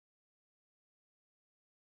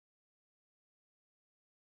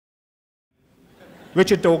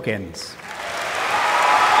Richard Dawkins.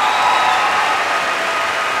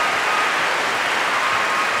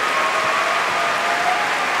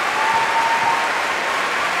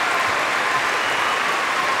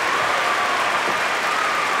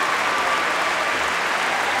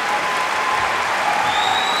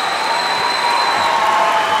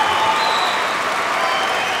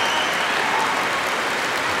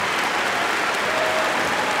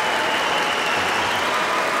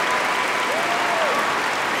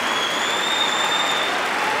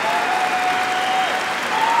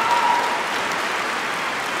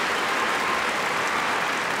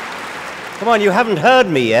 Come on, you haven't heard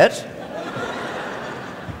me yet.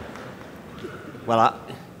 Well,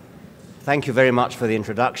 thank you very much for the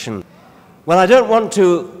introduction. Well, I don't want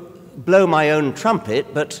to blow my own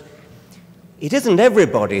trumpet, but it isn't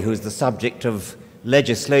everybody who's the subject of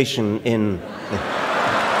legislation in...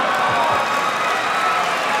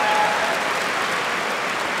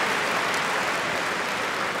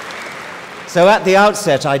 So at the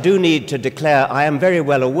outset, I do need to declare I am very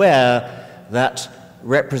well aware that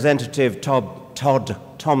Representative Todd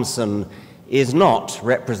Thompson is not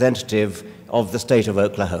representative of the state of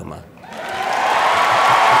Oklahoma.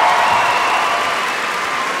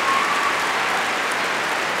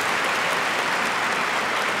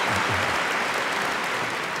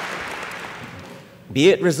 Be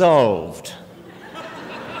it resolved.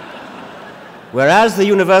 Whereas the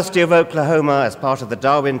University of Oklahoma, as part of the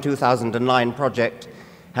Darwin 2009 project,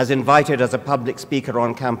 has invited as a public speaker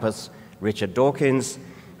on campus Richard Dawkins,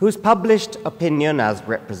 whose published opinion, as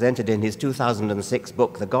represented in his 2006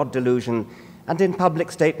 book, The God Delusion, and in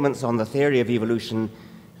public statements on the theory of evolution,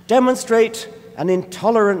 demonstrate an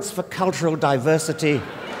intolerance for cultural diversity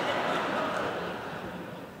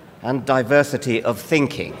and diversity of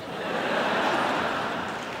thinking.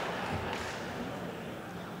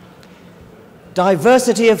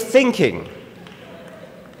 Diversity of thinking.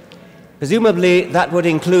 Presumably, that would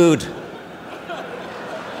include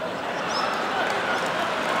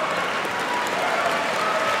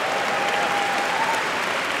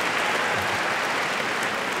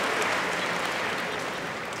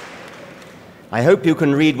I hope you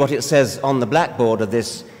can read what it says on the blackboard of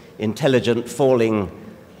this intelligent falling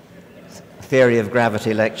theory of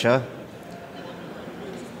gravity lecture.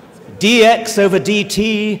 dx over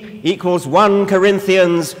dt equals 1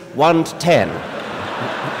 Corinthians 1:10.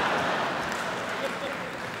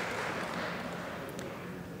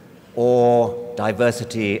 Or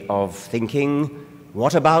diversity of thinking.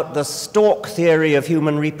 What about the stork theory of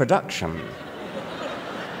human reproduction?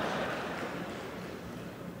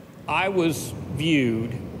 I was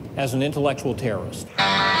viewed as an intellectual terrorist.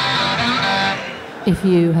 If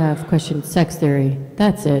you have questioned sex theory,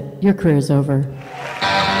 that's it. Your career is over.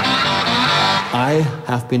 I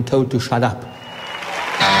have been told to shut up.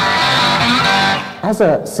 As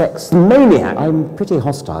a sex maniac, I'm pretty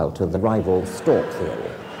hostile to the rival stork theory.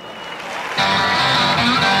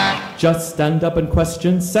 Just stand up and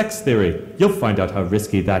question sex theory. You'll find out how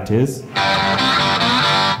risky that is.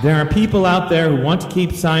 There are people out there who want to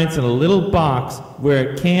keep science in a little box where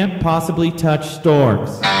it can't possibly touch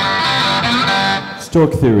storks.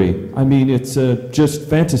 Stork theory. I mean, it's just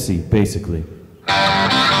fantasy, basically.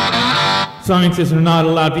 Scientists are not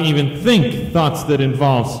allowed to even think thoughts that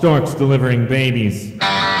involve storks delivering babies.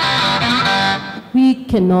 We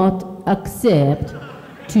cannot accept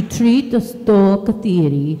to treat the stork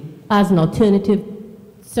theory as an alternative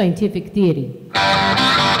scientific theory.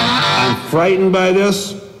 I'm frightened by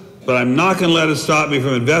this, but I'm not going to let it stop me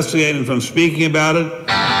from investigating, from speaking about it.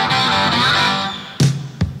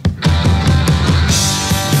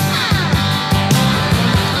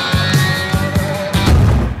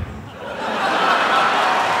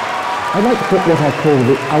 I'd like to put what I call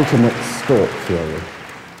the ultimate stork theory.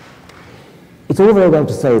 It's all very well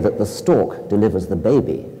to say that the stork delivers the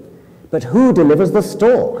baby, but who delivers the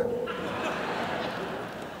stork?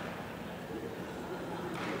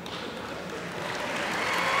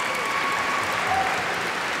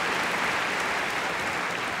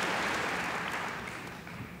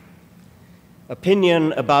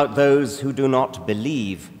 Opinion about those who do not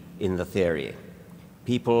believe in the theory.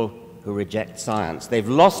 People who reject science. They've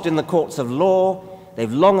lost in the courts of law,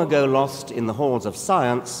 they've long ago lost in the halls of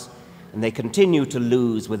science, and they continue to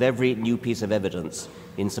lose with every new piece of evidence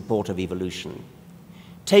in support of evolution.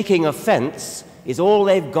 Taking offense is all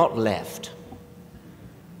they've got left.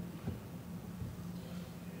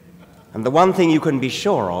 And the one thing you can be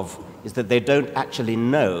sure of is that they don't actually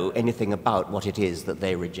know anything about what it is that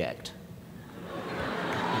they reject.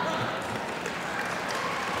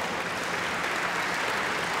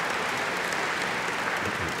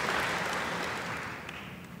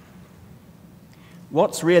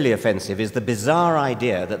 What's really offensive is the bizarre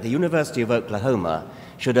idea that the University of Oklahoma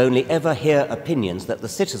should only ever hear opinions that the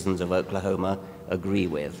citizens of Oklahoma agree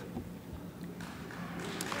with.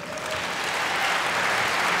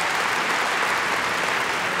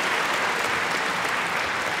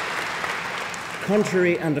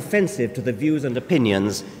 Contrary and offensive to the views and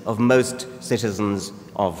opinions of most citizens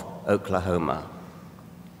of Oklahoma.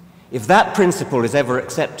 If that principle is ever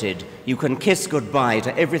accepted, you can kiss goodbye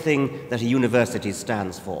to everything that a university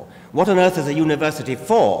stands for. What on earth is a university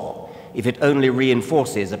for if it only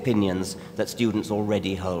reinforces opinions that students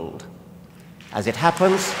already hold? As it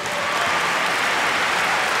happens,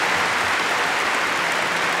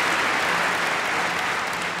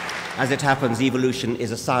 evolution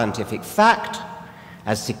is a scientific fact,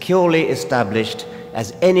 as securely established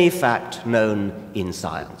as any fact known in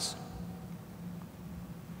science.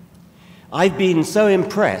 I've been so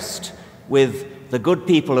impressed with the good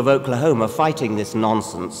people of Oklahoma fighting this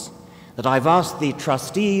nonsense that I've asked the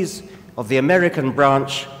trustees of the American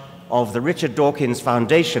branch of the Richard Dawkins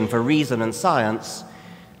Foundation for Reason and Science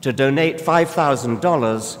to donate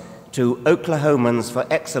 $5,000 to Oklahomans for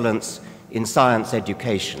Excellence in Science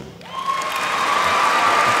Education.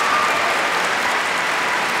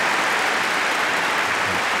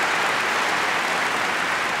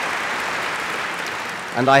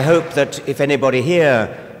 And I hope that if anybody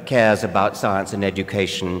here cares about science and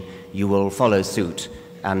education, you will follow suit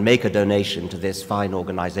and make a donation to this fine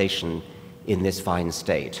organization in this fine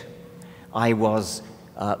state. I was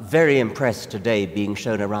very impressed today being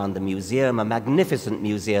shown around the museum, a magnificent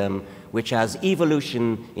museum which has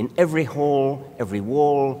evolution in every hall, every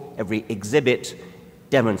wall, every exhibit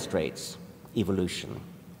demonstrates evolution.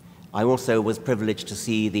 I also was privileged to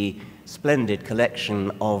see the splendid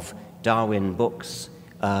collection of Darwin books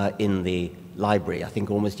in the library, I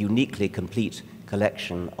think almost uniquely complete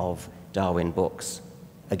collection of Darwin books,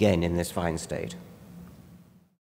 again in this fine state.